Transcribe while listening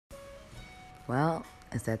Well,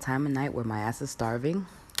 it's that time of night where my ass is starving.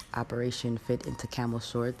 Operation Fit into Camel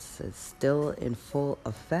Shorts is still in full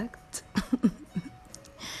effect,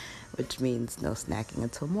 which means no snacking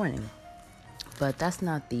until morning. But that's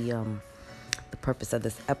not the purpose of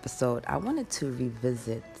this episode. I wanted to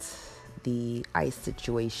revisit the ICE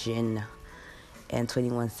situation and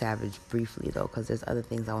 21 Savage briefly, though, because there's other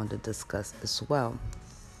things I want to discuss as well.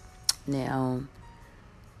 Now,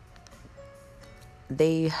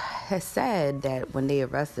 they had said that when they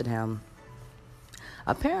arrested him,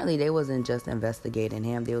 apparently they wasn't just investigating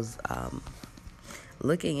him. They was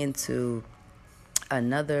looking into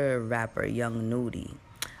another rapper, Young Nudy.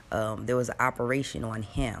 There was an operation on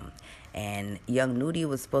him, and Young Nudy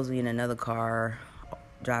was supposed to be in another car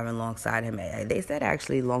driving alongside him. They said,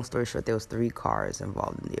 actually, long story short, there was 3 cars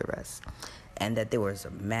involved in the arrest, and that there was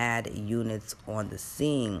mad units on the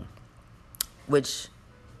scene, which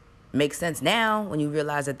makes sense now when you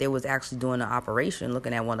realize that they was actually doing an operation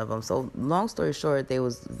looking at one of them. So long story short, there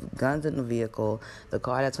was guns in the vehicle. The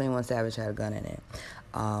car that 21 Savage had a gun in it.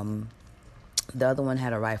 The other one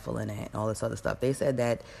had a rifle in it and all this other stuff. They said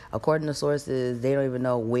that, according to sources, they don't even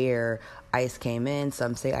know where ICE came in.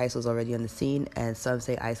 Some say ICE was already on the scene, and some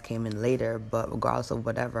say ICE came in later. But regardless of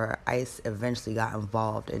whatever, ICE eventually got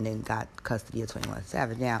involved and then got custody of 21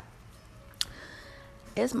 Savage. Now,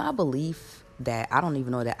 it's my belief that I don't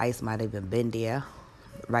even know that ICE might have even been there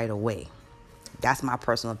right away. That's my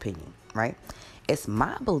personal opinion, right? It's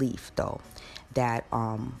my belief, though, that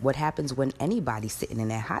what happens when anybody's sitting in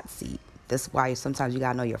that hot seat. That's why sometimes you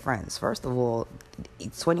gotta know your friends. First of all,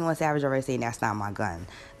 21 Savage already saying that's not my gun,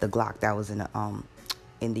 the Glock that was in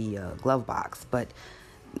the glove box. But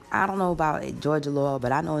I don't know about Georgia law,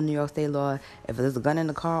 but I know in New York State law, if there's a gun in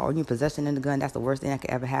the car or you're possessing in the gun, that's the worst thing that could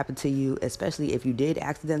ever happen to you, especially if you did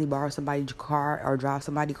accidentally borrow somebody's car or drive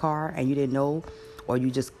somebody's car and you didn't know, or you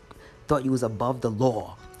just thought you was above the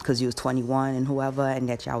law because you was 21 and whoever, and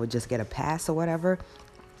that y'all would just get a pass or whatever.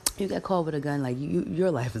 You get caught with a gun, like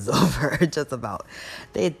your life is over, just about.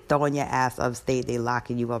 They throwing your ass upstate, they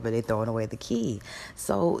locking you up, and they throwing away the key.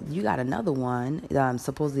 So you got another one.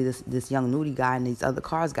 Supposedly this Young Nudy guy and these other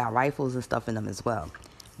cars got rifles and stuff in them as well.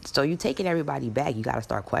 So you taking everybody back. You got to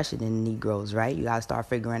start questioning Negroes, right? You got to start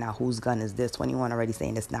figuring out whose gun is this. 21 already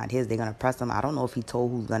saying it's not his. They're gonna press him. I don't know if he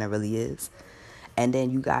told whose gun it really is. And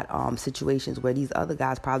then you got situations where these other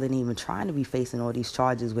guys probably ain't even trying to be facing all these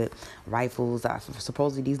charges with rifles.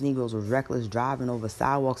 Supposedly these Negroes were reckless driving over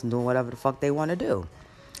sidewalks and doing whatever the fuck they want to do.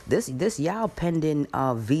 This y'all pending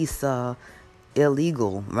visa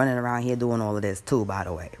illegal running around here doing all of this too, by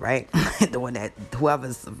the way, right? Doing that,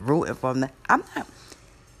 whoever's rooting for them. I'm not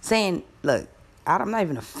saying, look, I'm not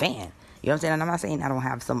even a fan. You know what I'm saying? And I'm not saying I don't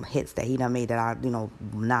have some hits that he done made that I,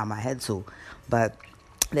 nod my head to. But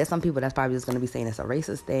there's some people that's probably just going to be saying it's a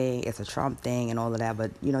racist thing, it's a Trump thing, and all of that.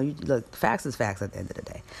 But, you look, facts is facts at the end of the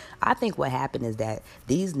day. I think what happened is that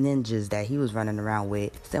these ninjas that he was running around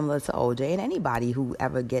with, similar to OJ and anybody who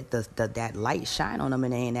ever get that light shine on them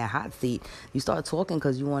and they in that hot seat, you start talking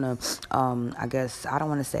because you want to, I guess, I don't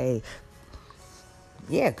want to say,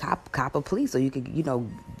 cop a police, so you could,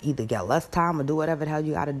 either get less time or do whatever the hell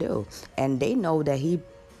you got to do. And they know that he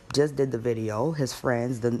just did the video. His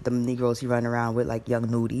friends, the Negroes he running around with, like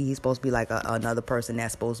Young Nudy, he's supposed to be like another person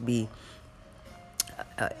that's supposed to be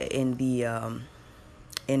in the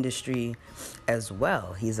industry as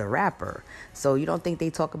well. He's a rapper. So you don't think they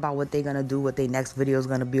talk about what they're gonna do, what their next video is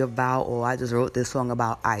gonna be about, or I just wrote this song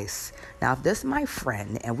about ICE. Now, if this is my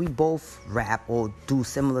friend and we both rap or do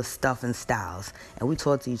similar stuff and styles and we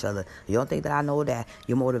talk to each other, you don't think that I know that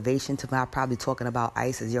your motivation to probably talking about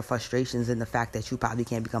ICE is your frustrations in the fact that you probably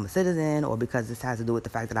can't become a citizen, or because this has to do with the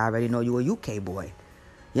fact that I already know you a UK boy?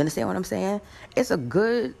 You understand what I'm saying? There's a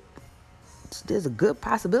good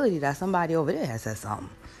possibility that somebody over there has said something.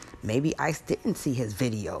 Maybe ICE didn't see his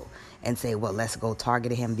video and say, well, let's go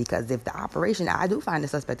target him. Because if the operation, I do find the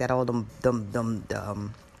suspect that all them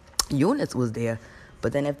units was there.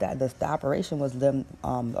 But then if the operation was them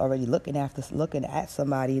already looking at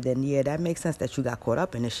somebody, then yeah, that makes sense that you got caught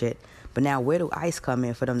up in this shit. But now where do ICE come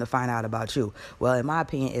in for them to find out about you? Well, in my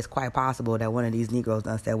opinion, it's quite possible that one of these Negroes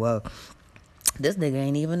done said, well, this nigga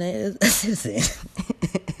ain't even a citizen.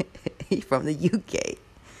 He's from the UK.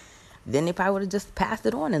 Then they probably would have just passed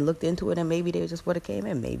it on and looked into it, and maybe they just would have came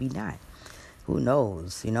in. Maybe not. Who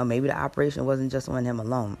knows? Maybe the operation wasn't just on him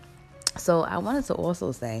alone. So I wanted to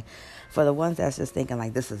also say, for the ones that's just thinking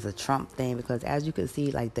like this is a Trump thing, because as you can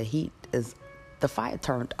see, like the fire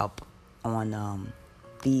turned up on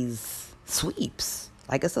these sweeps.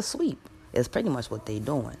 Like it's a sweep. It's pretty much what they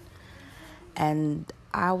doing. And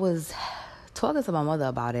I was talking to my mother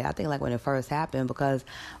about it, I think like when it first happened, because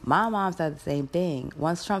my mom said the same thing.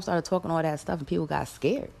 Once Trump started talking all that stuff and people got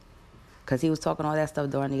scared because he was talking all that stuff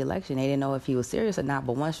during the election. They didn't know if he was serious or not.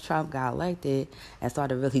 But once Trump got elected and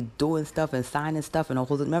started really doing stuff and signing stuff and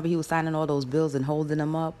holding, remember he was signing all those bills and holding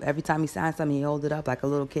them up. Every time he signed something, he held it up like a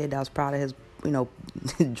little kid that was proud of his,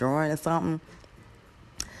 drawing or something.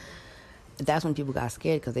 That's when people got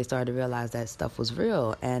scared because they started to realize that stuff was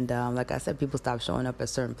real. And like I said, people stopped showing up at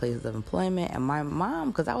certain places of employment. And my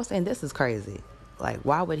mom, because I was saying, this is crazy. Like,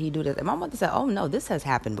 why would he do this? And my mother said, oh, no, this has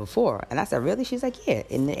happened before. And I said, really? She's like, yeah,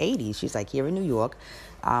 in the 80s. She's like, here in New York.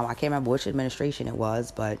 I can't remember which administration it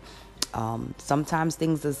was, but sometimes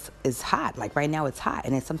things is hot. Like right now it's hot.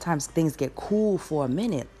 And then sometimes things get cool for a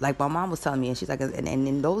minute. Like my mom was telling me, and she's like, and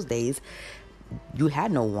in those days, you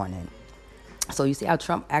had no warning. So you see how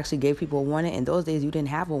Trump actually gave people a warning? In those days, you didn't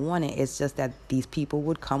have a warning. It's just that these people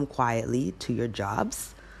would come quietly to your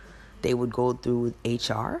jobs. They would go through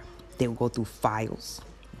HR. They would go through files.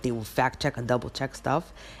 They would fact check and double check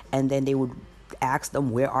stuff. And then they would ask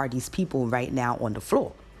them, where are these people right now on the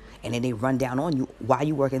floor? And then they run down on you while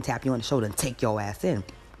you work and tap you on the shoulder and take your ass in.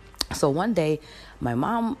 So one day, my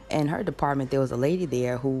mom and her department, there was a lady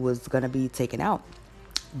there who was going to be taken out.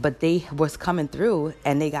 But they was coming through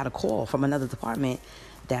and they got a call from another department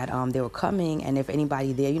that they were coming, and if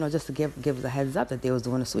anybody there, just to give us a heads up that they was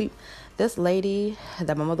doing a sweep. This lady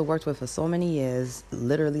that my mother worked with for so many years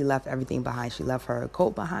literally left everything behind. She left her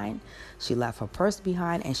coat behind, she left her purse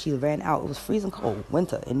behind, and she ran out. It was freezing cold,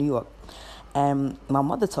 winter in New York. And my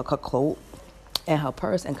mother took her coat and her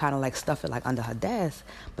purse and kind of like stuff it like under her desk.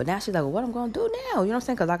 But now she's like, well, what I'm going to do now? You know what I'm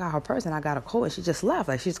saying? Because I got her purse and I got her coat, and she just left.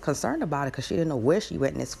 Like, she's concerned about it because she didn't know where she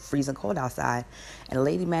went and it's freezing cold outside. And the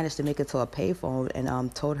lady managed to make it to a payphone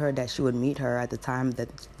and told her that she would meet her at the time that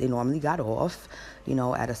they normally got off,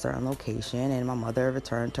 at a certain location. And my mother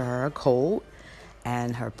returned to her coat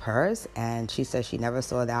and her purse, and she said she never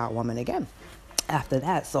saw that woman again after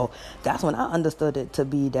that. So that's when I understood it to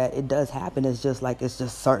be that it does happen. It's just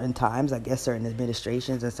certain times, I guess, certain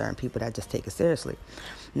administrations and certain people that just take it seriously.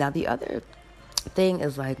 Now, the other thing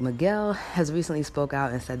is, like, Miguel has recently spoke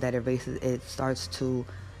out and said that it starts to,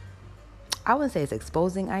 I wouldn't say it's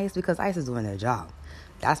exposing ICE, because ICE is doing their job.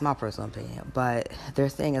 That's my personal opinion. But they're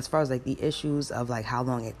saying, as far as like the issues of like how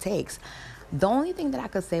long it takes, the only thing that I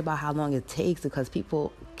could say about how long it takes, because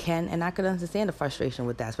people can, and I could understand the frustration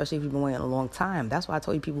with that, especially if you've been waiting a long time. That's why I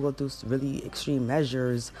told you people go through really extreme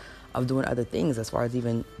measures of doing other things, as far as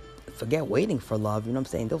even forget waiting for love. You know what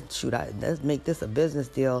I'm saying? They'll shoot out, let's make this a business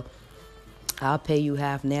deal. I'll pay you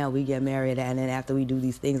half now, we get married, and then after we do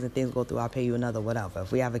these things and things go through, I'll pay you another whatever.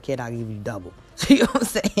 If we have a kid, I'll give you double. You know what I'm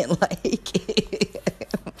saying? Like,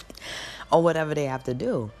 or whatever they have to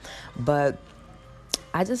do. But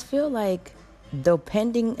I just feel like,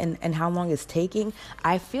 depending and how long it's taking,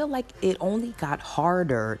 I feel like it only got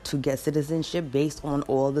harder to get citizenship based on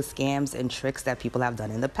all the scams and tricks that people have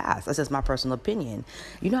done in the past. That's just my personal opinion.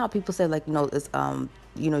 You know how people say, like,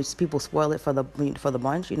 it's people spoil it for the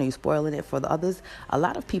bunch. You're spoiling it for the others. A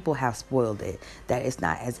lot of people have spoiled it, that it's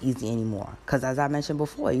not as easy anymore. Because as I mentioned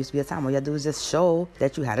before, it used to be a time where you had to do is just show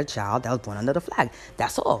that you had a child that was born under the flag.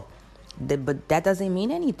 That's all. But that doesn't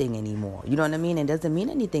mean anything anymore. You know what I mean? It doesn't mean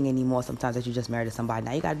anything anymore sometimes that you just married to somebody.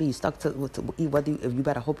 Now you got to be stuck to whether if you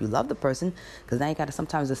better hope you love the person, because now you got to,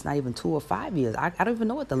 sometimes it's not even 2 or 5 years. I don't even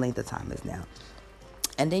know what the length of time is now.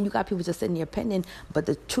 And then you got people just sitting there pending. But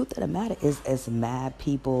the truth of the matter is mad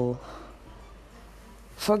people,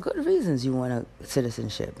 for good reasons, you want a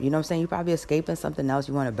citizenship. You know what I'm saying? You're probably escaping something else.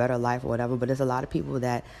 You want a better life or whatever. But there's a lot of people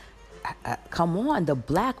that, come on, the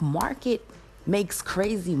black market makes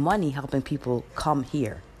crazy money helping people come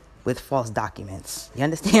here with false documents. You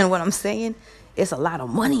understand what I'm saying? It's a lot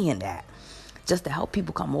of money in that, just to help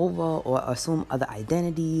people come over or assume other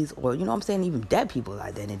identities, or, you know what I'm saying, even dead people's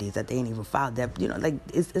identities that they ain't even filed. That, like,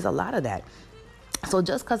 it's a lot of that. So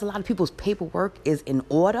just because a lot of people's paperwork is in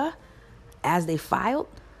order as they filed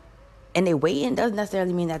and they waiting, doesn't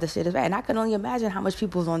necessarily mean that the shit is bad. And I can only imagine how much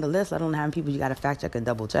people's on the list, let alone how many people you got to fact check and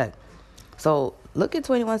double check. So look at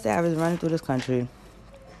 21 Savage running through this country.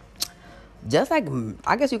 Just like,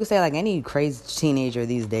 I guess you could say, like any crazy teenager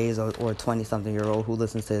these days, or 20-something-year-old who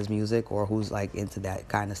listens to his music or who's like into that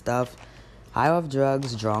kind of stuff. High off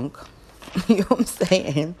drugs, drunk. You know what I'm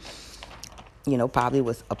saying? Probably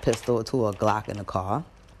with a pistol or two or a Glock in the car.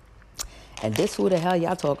 And this who the hell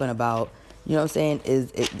y'all talking about, you know what I'm saying,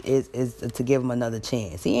 is to give him another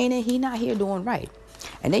chance. He not here doing right.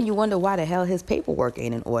 And then you wonder why the hell his paperwork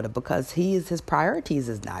ain't in order, because his priorities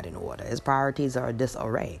is not in order. His priorities are a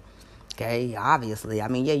disarray. Okay, obviously. I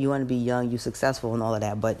mean, yeah, you want to be young, you successful and all of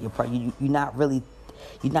that, but you're not really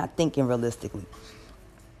You're not thinking realistically.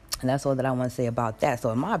 And that's all that I want to say about that.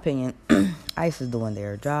 So in my opinion, ICE is doing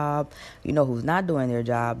their job. You know who's not doing their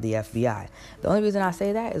job? The FBI. The only reason I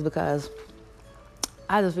say that is because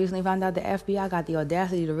I just recently found out the FBI got the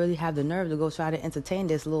audacity to really have the nerve to go try to entertain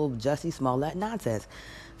this little Jussie Smollett nonsense.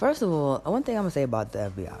 First of all, one thing I'm going to say about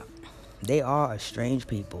the FBI. They are a strange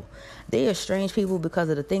people. They are strange people because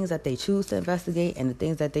of the things that they choose to investigate and the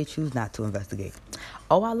things that they choose not to investigate.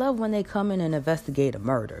 Oh, I love when they come in and investigate a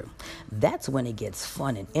murder. That's when it gets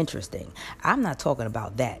fun and interesting. I'm not talking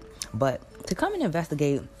about that. But to come and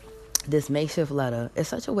investigate this makeshift letter is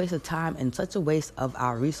such a waste of time and such a waste of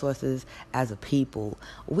our resources as a people.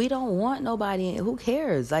 We don't want nobody. Who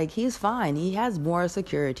cares? Like, he's fine. He has more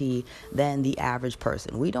security than the average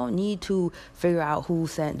person. We don't need to figure out who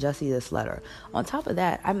sent Jussie this letter. On top of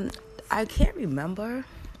that, I can't remember,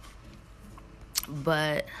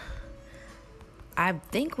 but I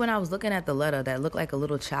think when I was looking at the letter that looked like a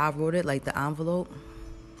little child wrote it, like the envelope,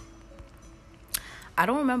 I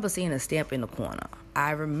don't remember seeing a stamp in the corner.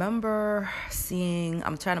 I remember seeing,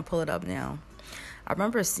 I'm trying to pull it up now. I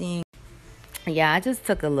remember seeing, I just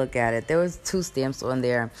took a look at it. There was 2 stamps on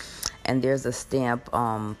there, and there's a stamp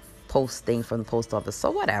post thing from the post office. So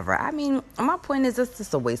whatever. I mean, my point is it's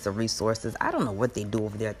just a waste of resources. I don't know what they do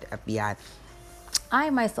over there at the FBI. I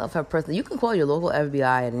myself have personally, you can call your local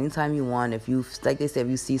FBI at any time you want. If you, like they say, if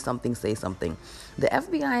you see something, say something. The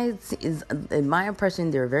FBI is, in my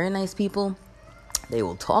impression, they're very nice people. They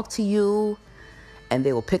will talk to you, and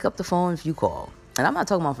they will pick up the phone if you call. And I'm not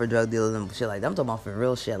talking about for drug dealers and shit like that. I'm talking about for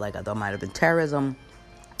real shit. Like, I thought might have been terrorism.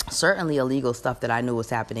 Certainly illegal stuff that I knew was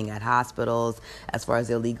happening at hospitals, as far as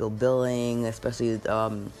illegal billing, especially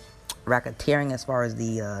racketeering, as far as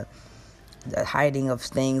the hiding of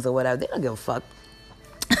things or whatever. They don't give a fuck.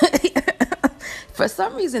 For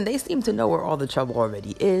some reason, they seem to know where all the trouble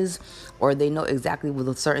already is, or they know exactly what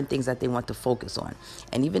the certain things that they want to focus on.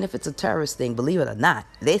 And even if it's a terrorist thing, believe it or not,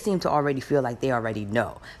 they seem to already feel like they already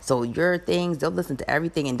know. So your things, they'll listen to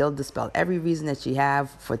everything, and they'll dispel every reason that you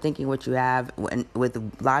have for thinking what you have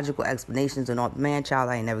with logical explanations and all. Man,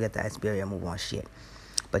 child, I ain't never get that experience. Move on shit.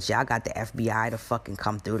 But y'all got the FBI to fucking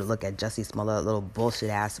come through to look at Jussie Smollett, little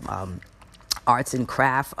bullshit ass arts and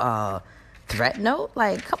craft threat note.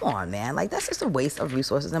 Like, come on, man. Like, that's just a waste of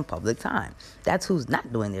resources and public time. That's who's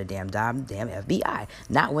not doing their damn job, damn FBI.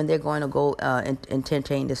 Not when they're going to go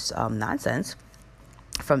entertain this nonsense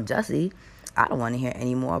from Jussie. I don't want to hear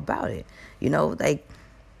any more about it. You know, like,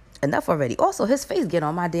 enough already. Also, his face get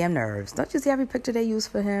on my damn nerves. Don't you see every picture they use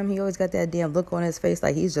for him? He always got that damn look on his face,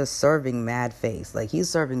 like he's just serving mad face. Like, he's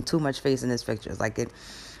serving too much face in his pictures. Like,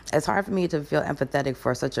 it's hard for me to feel empathetic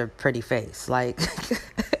for such a pretty face. Like,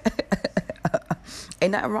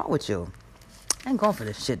 ain't nothing wrong with you. I ain't going for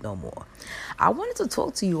this shit no more. I wanted to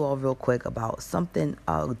talk to you all real quick about something,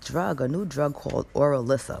 a new drug called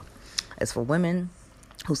Orilissa. It's for women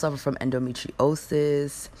who suffer from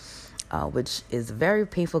endometriosis, which is a very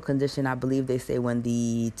painful condition. I believe they say when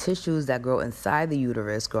the tissues that grow inside the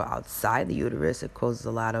uterus grow outside the uterus, it causes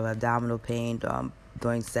a lot of abdominal pain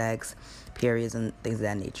during sex, periods, and things of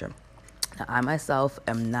that nature. Now, I myself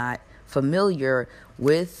am not familiar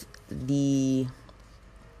with the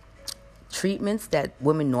treatments that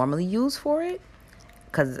women normally use for it,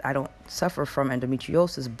 because I don't suffer from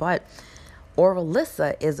endometriosis, but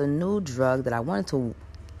Orilissa is a new drug that I wanted to,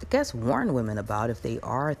 I guess, warn women about if they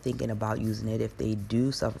are thinking about using it, if they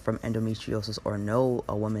do suffer from endometriosis or know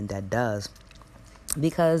a woman that does.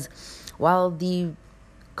 Because while the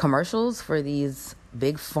commercials for these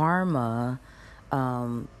big pharma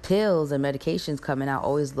pills and medications coming out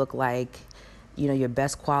always look like, you know, your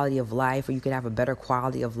best quality of life, or you could have a better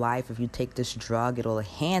quality of life if you take this drug. It'll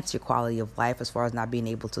enhance your quality of life as far as not being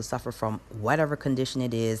able to suffer from whatever condition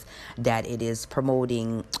it is that it is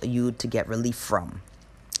promoting you to get relief from.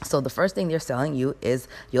 So the first thing they're selling you is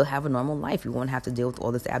you'll have a normal life. You won't have to deal with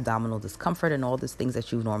all this abdominal discomfort and all these things that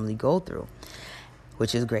you normally go through,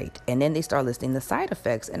 which is great. And then they start listing the side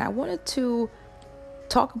effects. And I wanted to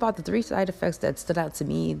talk about the 3 side effects that stood out to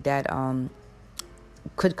me that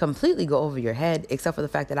could completely go over your head, except for the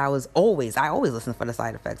fact that I always listen for the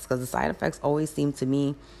side effects, because the side effects always seem to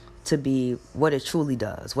me to be what it truly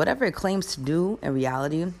does. Whatever it claims to do in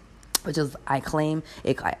reality, which is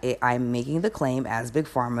I'm making the claim as Big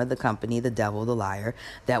Pharma, the company, the devil, the liar,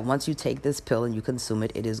 that once you take this pill and you consume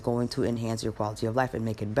it, it is going to enhance your quality of life and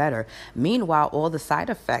make it better. Meanwhile, all the side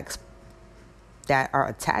effects that are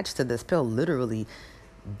attached to this pill literally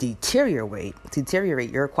deteriorate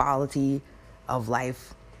your quality of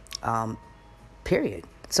life, period.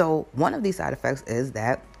 So one of these side effects is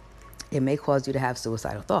that it may cause you to have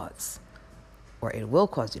suicidal thoughts. or it will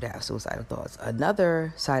cause you to have suicidal thoughts.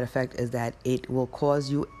 Another side effect is that it will cause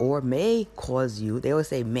you or may cause you, they always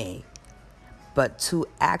say may, but to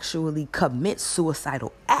actually commit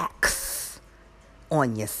suicidal acts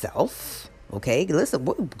on yourself. Okay, listen,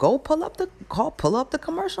 go pull up the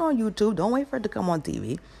commercial on YouTube. Don't wait for it to come on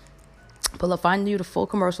TV. Find you the full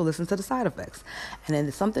commercial, listen to the side effects. And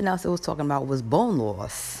then something else it was talking about was bone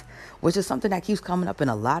loss, which is something that keeps coming up in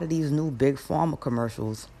a lot of these new big pharma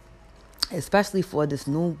commercials, especially for this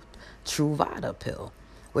new Truvada pill,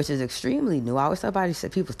 which is extremely new. I always tell everybody,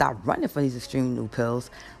 said people stop running for these extremely new pills,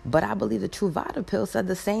 but I believe the Truvada pill said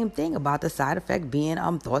the same thing about the side effect being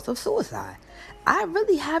thoughts of suicide. I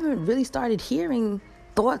really haven't really started hearing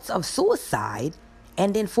thoughts of suicide,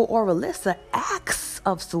 and then for Orilissa, acts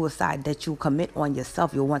of suicide that you commit on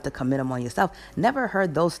yourself, you'll want to commit them on yourself. Never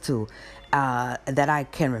heard those two that I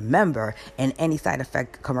can remember in any side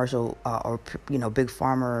effect commercial or big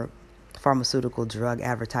pharmaceutical drug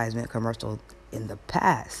advertisement commercial in the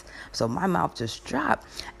past. So my mouth just dropped,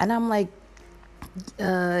 and I'm like,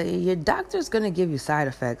 your doctor's gonna give you side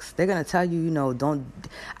effects. They're gonna tell you,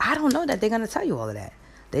 I don't know that they're gonna tell you all of that.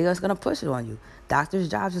 They're just gonna push it on you. Doctor's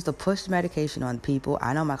job is to push medication on people.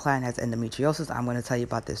 I know my client has endometriosis. I'm gonna tell you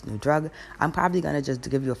about this new drug. I'm probably gonna just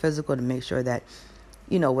give you a physical to make sure that,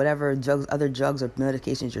 whatever other drugs or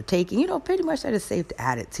medications you're taking, pretty much that it's safe to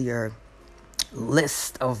add it to your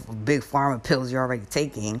list of big pharma pills you're already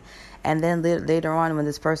taking. And then later on, when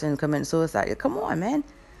this person commits suicide, come on, man.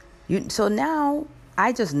 So now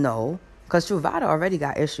I just know, because Truvada already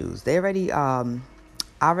got issues. They already, I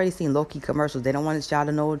already seen low-key commercials. They don't want y'all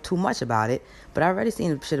to know too much about it, but I already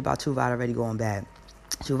seen shit about Truvada already going bad.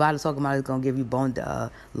 Truvada's talking about it's going to give you bone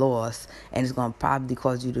loss, and it's going to probably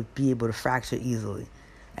cause you to be able to fracture easily.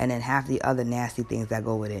 And then half the other nasty things that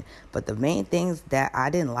go with it. But the main things that I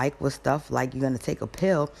didn't like was stuff like you're going to take a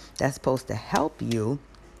pill that's supposed to help you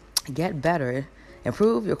get better,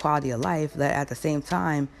 improve your quality of life, that at the same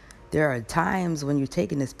time, there are times when you're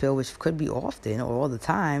taking this pill, which could be often or all the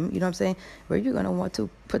time, you know what I'm saying, where you're going to want to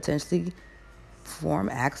potentially perform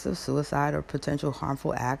acts of suicide or potential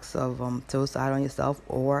harmful acts of suicide on yourself,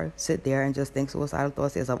 or sit there and just think suicidal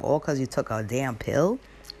thoughts to yourself, all because you took a damn pill.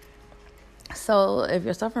 So if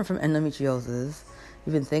you're suffering from endometriosis,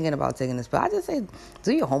 you've been thinking about taking this pill, I just say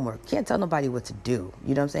do your homework. Can't tell nobody what to do,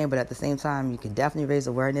 you know what I'm saying? But at the same time, you can definitely raise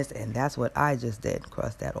awareness, and that's what I just did.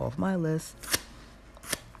 Cross that off my list.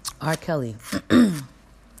 R. Kelly.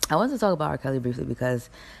 I want to talk about R. Kelly briefly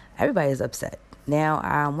because everybody is upset.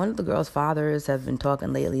 Now, one of the girls' fathers have been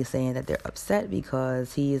talking lately saying that they're upset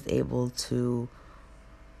because he is able to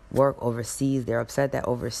work overseas. They're upset that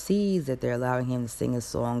overseas that they're allowing him to sing his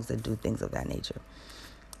songs and do things of that nature.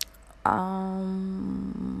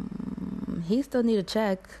 He still need a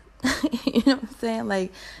check. You know what I'm saying?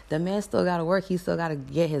 Like, the man still got to work. He still got to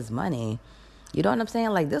get his money. You know what I'm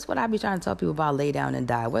saying? Like, this is what I be trying to tell people about lay down and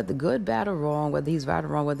die. Whether good, bad, or wrong, whether he's right or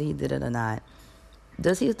wrong, whether he did it or not.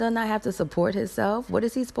 Does he still not have to support himself? What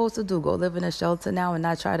is he supposed to do? Go live in a shelter now and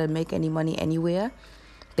not try to make any money anywhere?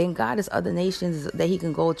 Thank God there's other nations that he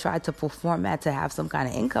can go try to perform at to have some kind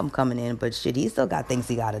of income coming in. But shit, he still got things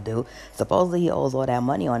he got to do. Supposedly he owes all that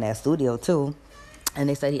money on that studio too. And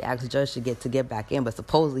they said he asked the judge to get back in, but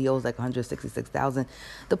supposedly he owes like $166,000.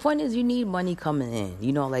 The point is, you need money coming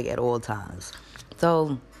in, like at all times.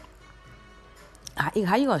 So how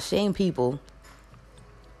you gonna shame people?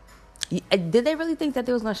 Did they really think that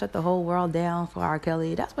they was gonna shut the whole world down for R.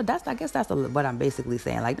 Kelly? I guess that's what I'm basically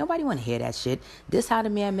saying. Like, nobody want to hear that shit. This how the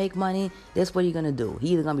man make money. This what he gonna do.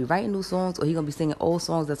 He either gonna be writing new songs or he gonna be singing old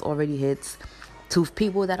songs that's already hits to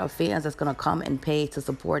people that are fans that's gonna come and pay to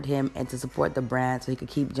support him and to support the brand so he could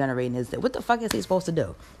keep generating his. What the fuck is he supposed to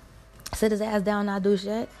do? Sit his ass down and not do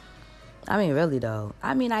shit? I mean, really though.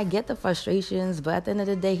 I mean, I get the frustrations, but at the end of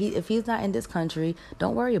the day, if he's not in this country,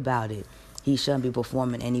 don't worry about it. He shouldn't be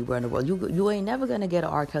performing anywhere in the world. You ain't never going to get an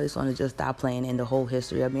R. Kelly song to just stop playing in the whole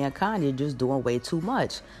history of mankind. You're just doing way too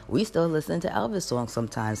much. We still listen to Elvis songs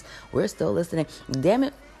sometimes. We're still listening. Damn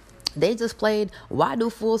it. They just played Why Do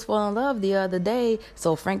Fools Fall in Love the other day.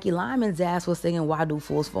 So Frankie Lyman's ass was singing Why Do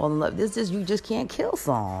Fools Fall in Love. You just can't kill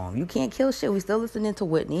song. You can't kill shit. We still listening to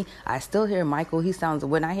Whitney. I still hear Michael.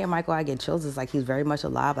 When I hear Michael, I get chills. It's like he's very much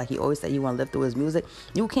alive. Like he always said he want to live through his music.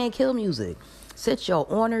 You can't kill music. Sit your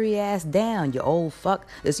ornery ass down, you old fuck.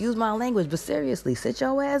 Excuse my language, but seriously, sit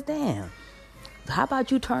your ass down. How about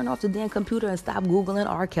you turn off the damn computer and stop Googling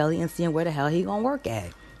R. Kelly and seeing where the hell he gonna work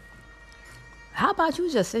at? How about you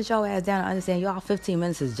just sit your ass down and understand y'all 15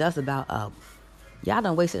 minutes is just about up. Y'all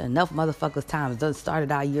done wasted enough motherfuckers' time. Done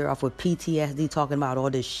started our year off with PTSD talking about all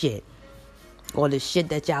this shit. All this shit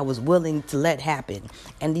that y'all was willing to let happen.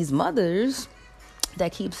 And these mothers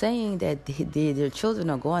that keep saying that their children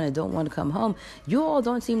are gone and don't want to come home, you all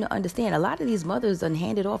don't seem to understand. A lot of these mothers done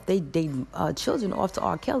handed off they children off to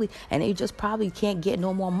R. Kelly, and they just probably can't get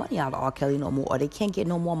no more money out of R. Kelly no more, or they can't get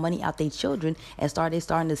no more money out their children, and starting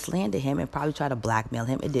to slander him and probably try to blackmail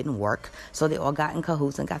him. It didn't work, so they all got in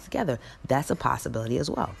cahoots and got together. That's a possibility as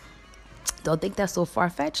well. Don't think that's so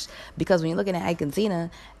far-fetched, because when you're looking at Ike and Tina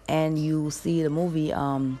and you see the movie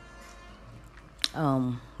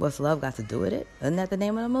What's Love Got to Do With It? Isn't that the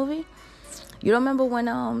name of the movie? You don't remember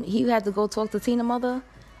when he had to go talk to Tina mother,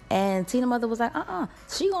 and Tina mother was like,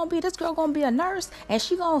 this girl gonna be a nurse, and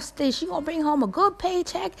she gonna bring home a good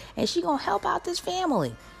paycheck, and she gonna help out this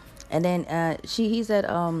family. And then he said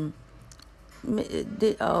something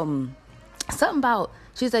about,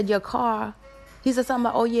 she said, your car. He said something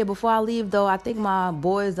about, oh yeah, before I leave though, I think my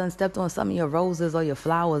boys done stepped on some of your roses or your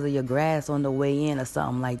flowers or your grass on the way in or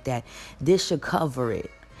something like that. This should cover it.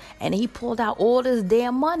 And he pulled out all this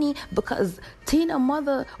damn money because Tina's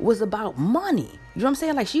mother was about money. You know what I'm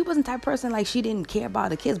saying? Like, she wasn't the type of person, like, she didn't care about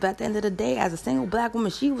the kids. But at the end of the day, as a single black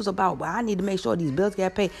woman, she was about, well, I need to make sure these bills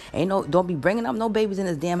get paid. Don't be bringing up no babies in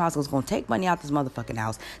this damn house. It's going to take money out this motherfucking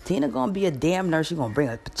house. Tina going to be a damn nurse. She going to bring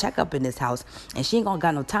a checkup in this house. And she ain't going to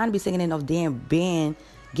got no time to be singing in no damn band.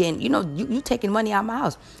 Getting, you taking money out of my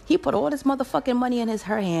house. He put all this motherfucking money in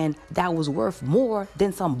her hand that was worth more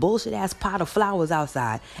than some bullshit ass pot of flowers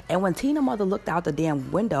outside. And when Tina mother looked out the damn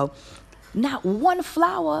window, not one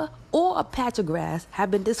flower or a patch of grass had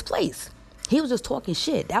been displaced. He was just talking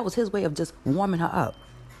shit. That was his way of just warming her up.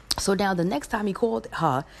 So now the next time he called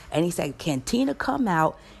her and he said, can Tina come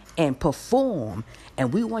out and perform,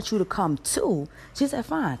 and we want you to come too? She said,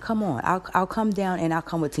 fine, come on. I'll come down and I'll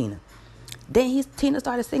come with Tina. Then Tina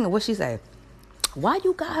started singing. What she say? Why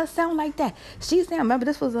you got her sound like that? She said, remember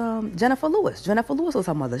this was Jennifer Lewis. Jennifer Lewis was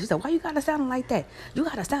her mother. She said, why you got her sounding like that? You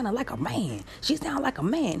got her sounding like a man. She sound like a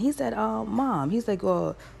man. He said, Mom. He's like,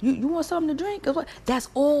 you want something to drink? That's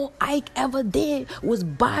all Ike ever did was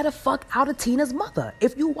buy the fuck out of Tina's mother.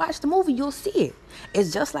 If you watch the movie, you'll see it.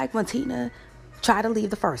 It's just like when Tina tried to leave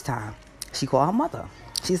the first time. She called her mother.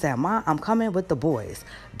 She said, Mom, I'm coming with the boys.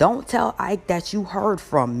 Don't tell Ike that you heard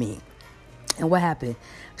from me. And what happened?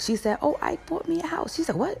 She said, oh, Ike bought me a house. She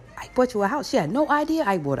said, what? Ike bought you a house? She had no idea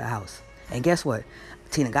Ike bought a house. And guess what?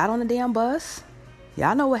 Tina got on the damn bus.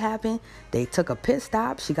 Y'all know what happened. They took a pit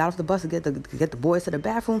stop. She got off the bus to get the boys to the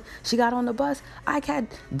bathroom. She got on the bus. Ike had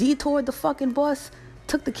detoured the fucking bus,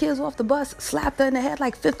 took the kids off the bus, slapped her in the head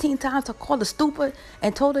like 15 times, to call her stupid,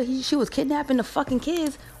 and told her she was kidnapping the fucking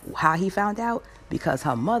kids. How he found out? Because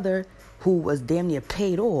her mother, who was damn near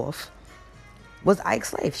paid off, was Ike's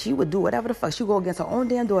slave. She would do whatever the fuck. She would go against her own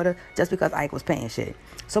damn daughter just because Ike was paying shit.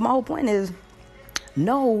 So my whole point is,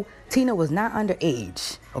 no, Tina was not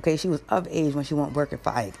underage. Okay, she was of age when she went working for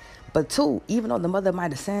Ike. But two, even though the mother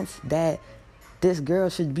might have sensed that this girl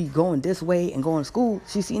should be going this way and going to school,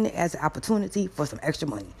 she seen it as an opportunity for some extra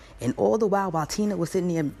money. And all the while Tina was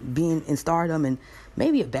sitting there being in stardom and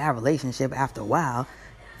maybe a bad relationship after a while,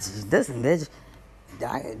 listen, bitch,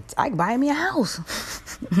 Ike buying me a house.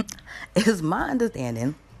 It's my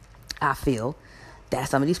understanding, I feel, that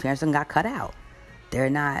some of these parents got cut out. They're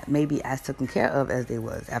not maybe as taken care of as they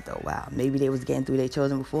was after a while. Maybe they was getting through their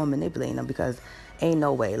children before manipulating them, because ain't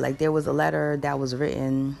no way. Like, there was a letter that was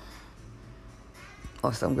written,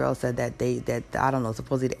 or some girl said that I don't know,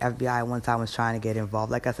 supposedly the FBI one time was trying to get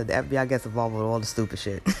involved. Like I said, the FBI gets involved with all the stupid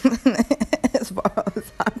shit. As far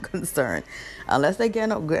as I'm concerned, unless they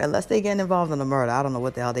get involved in a murder, I don't know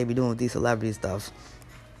what the hell they be doing with these celebrity stuff.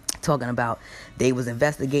 Talking about they was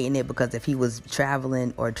investigating it because if he was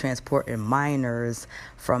traveling or transporting minors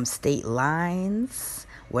from state lines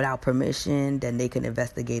without permission, then they can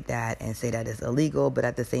investigate that and say that it's illegal. But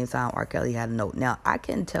at the same time, R. Kelly had a note. Now, I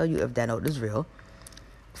can tell you if that note is real,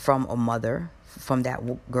 from a mother, from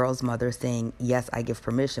that girl's mother, saying, yes, I give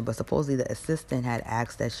permission. But supposedly the assistant had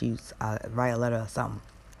asked that she write a letter or something.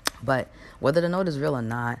 But whether the note is real or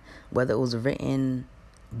not, whether it was written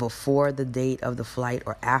before the date of the flight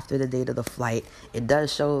or after the date of the flight, it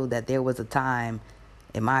does show that there was a time,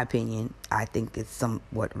 in my opinion, I think it's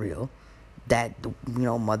somewhat real, that,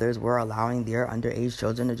 mothers were allowing their underage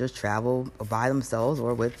children to just travel by themselves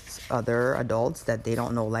or with other adults that they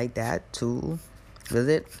don't know like that to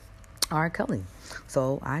visit R. Kelly.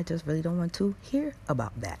 So I just really don't want to hear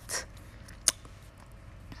about that.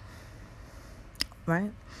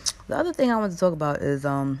 Right? The other thing I want to talk about is,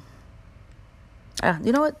 you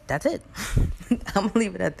know what? That's it. I'm going to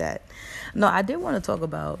leave it at that. No, I did want to talk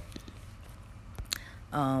about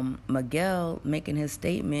Miguel making his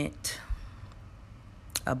statement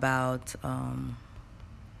about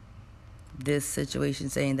this situation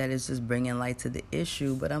saying that it's just bringing light to the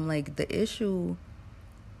issue. But I'm like, the issue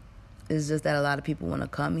is just that a lot of people want to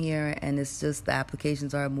come here, and it's just the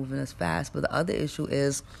applications are moving as fast. But the other issue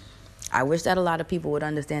is, I wish that a lot of people would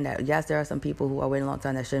understand that, yes, there are some people who are waiting a long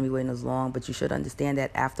time that shouldn't be waiting as long, but you should understand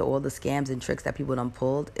that after all the scams and tricks that people done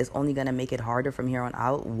pulled, it's only going to make it harder from here on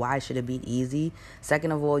out. Why should it be easy?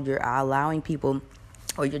 Second of all, you're allowing people,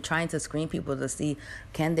 or you're trying to screen people to see,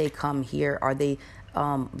 can they come here? Are they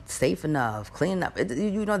safe enough, clean enough?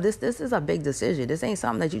 This is a big decision. This ain't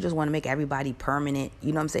something that you just want to make everybody permanent,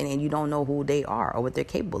 you know what I'm saying, and you don't know who they are or what they're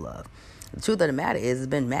capable of. The truth of the matter is, it's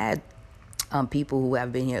been mad people who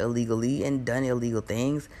have been here illegally and done illegal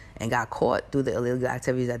things and got caught through the illegal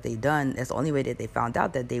activities that they done. That's the only way that they found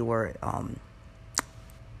out that they were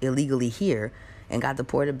illegally here and got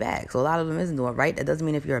deported back. So a lot of them isn't doing right. That doesn't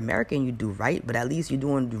mean if you're American you do right, but at least you're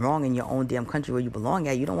doing wrong in your own damn country where you belong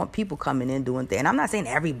at. You don't want people coming in doing things. And I'm not saying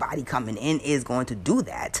everybody coming in is going to do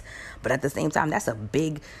that, but at the same time, that's a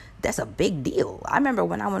big deal. I remember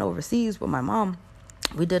when I went overseas with my mom,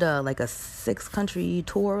 we did a 6-country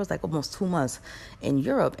tour. It was like almost 2 months in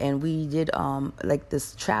Europe, and we did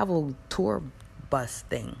this travel tour bus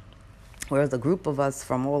thing, where it was a group of us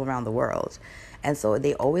from all around the world. And so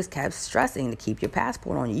they always kept stressing to keep your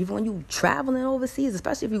passport on you, even when you're traveling overseas,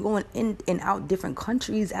 especially if you're going in and out different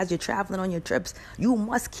countries as you're traveling on your trips. You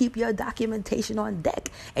must keep your documentation on deck,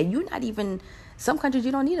 and you're not even. Some countries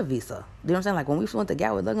you don't need a visa. You know what I'm saying? Like when we went to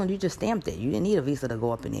Gatwick, you just stamped it. You didn't need a visa to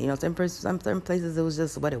go up in there. You know, some certain places it was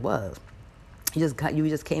just what it was. You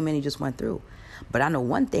just came in, you just went through. But I know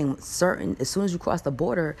one thing certain: as soon as you cross the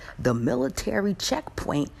border, the military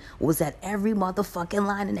checkpoint was at every motherfucking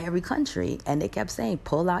line in every country, and they kept saying,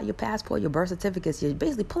 "Pull out your passport, your birth certificates. You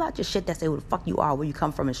basically pull out your shit that say who the fuck you are, where you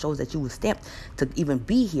come from, and shows that you was stamped to even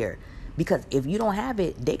be here." Because if you don't have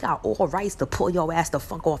it, they got all rights to pull your ass the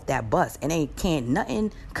fuck off that bus. And they can't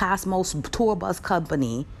nothing Cosmos Tour Bus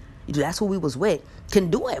Company, that's who we was with,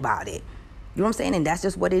 can do about it. You know what I'm saying? And that's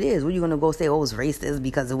just what it is. What are you going to go say, oh, it's racist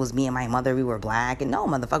because it was me and my mother, we were black? And no,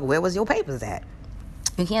 motherfucker, where was your papers at?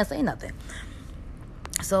 You can't say nothing.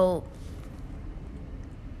 So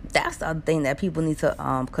that's the thing that people need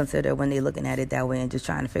to consider when they're looking at it that way and just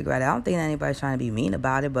trying to figure out. I don't think anybody's trying to be mean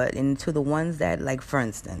about it, but to the ones that, like, for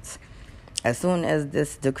instance, as soon as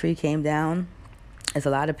this decree came down, it's a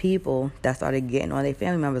lot of people that started getting on their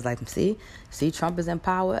family members like, see, Trump is in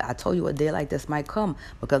power. I told you a day like this might come.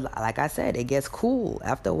 Because, like I said, it gets cool.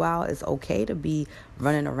 After a while, it's okay to be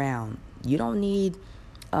running around. You don't need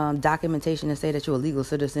documentation to say that you're a legal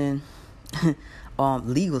citizen.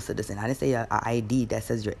 Legal citizen. I didn't say a ID that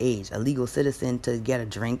says your age. A legal citizen to get a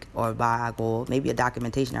drink or buy alcohol. Maybe a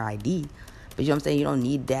documentation or ID. But you know what I'm saying? You don't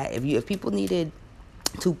need that. If people needed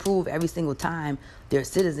to prove every single time their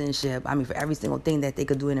citizenship, for every single thing that they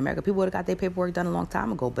could do in America, people would have got their paperwork done a long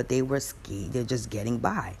time ago, but they were scared. They're just getting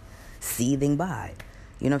by, seething by.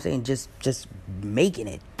 You know what I'm saying? Just making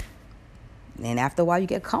it. And after a while, you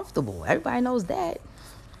get comfortable. Everybody knows that.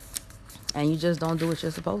 And you just don't do what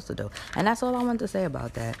you're supposed to do. And that's all I wanted to say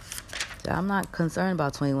about that. So I'm not concerned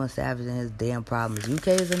about 21 Savage and his damn problems. UK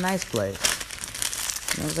is a nice place.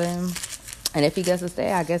 You know what I'm saying? And if he gets to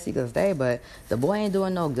stay, I guess he could stay. But the boy ain't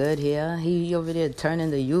doing no good here. He over there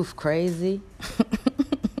turning the youth crazy.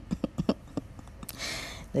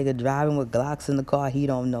 Nigga driving with Glocks in the car. He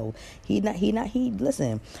don't know. He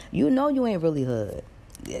listen, you know you ain't really hood.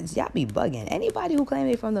 Y'all be bugging. Anybody who claim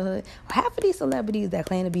they from the hood, half of these celebrities that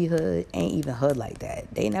claim to be hood ain't even hood like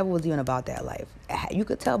that. They never was even about that life. You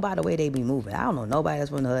could tell by the way they be moving. I don't know nobody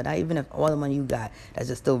that's from the hood. Even if all the money you got that's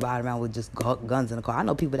just still riding around with just guns in the car. I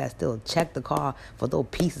know people that still check the car for little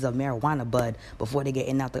pieces of marijuana bud before they get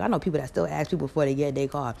in and out. I know people that still ask people before they get their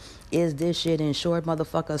car, is this shit insured,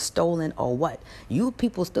 motherfucker, stolen or what? You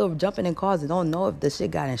people still jumping in cars and don't know if the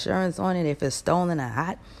shit got insurance on it, if it's stolen or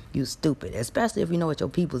hot. You stupid, especially if you know what your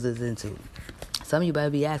peoples is into. Some of you better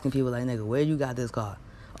be asking people like, nigga, where you got this car?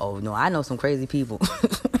 Oh, no, I know some crazy people.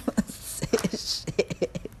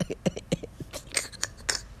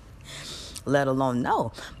 Let alone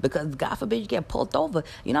know. Because God forbid you get pulled over.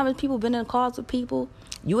 You know how many people been in cars with people?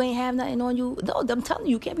 You ain't have nothing on you. No, I'm telling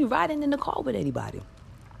you, you can't be riding in the car with anybody.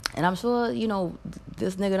 And I'm sure,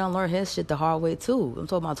 this nigga done learn his shit the hard way, too. I'm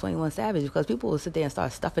talking about 21 Savage, because people will sit there and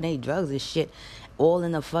start stuffing their drugs and shit all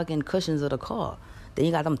in the fucking cushions of the car. Then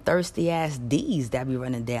you got them thirsty-ass D's that be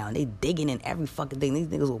running down. They digging in every fucking thing. These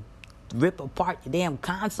niggas will rip apart your damn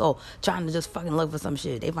console trying to just fucking look for some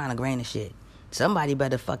shit. They find $1,000 of shit. Somebody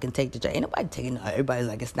better fucking take the check. Ain't nobody taking it. Everybody's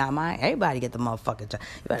like, it's not mine. Everybody get the motherfucking check.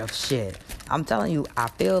 You better shit. I'm telling you, I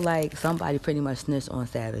feel like somebody pretty much snitched on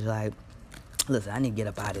Savage, like, listen, I need to get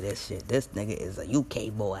up out of this shit. This nigga is a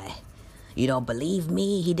UK boy. You don't believe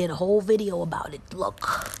me? He did a whole video about it. Look,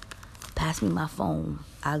 pass me my phone.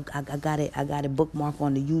 I got it. I got it bookmarked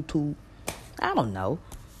on the YouTube. I don't know.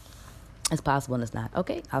 It's possible and it's not.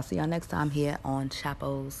 Okay, I'll see y'all next time here on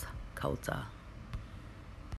Chapo's Culture.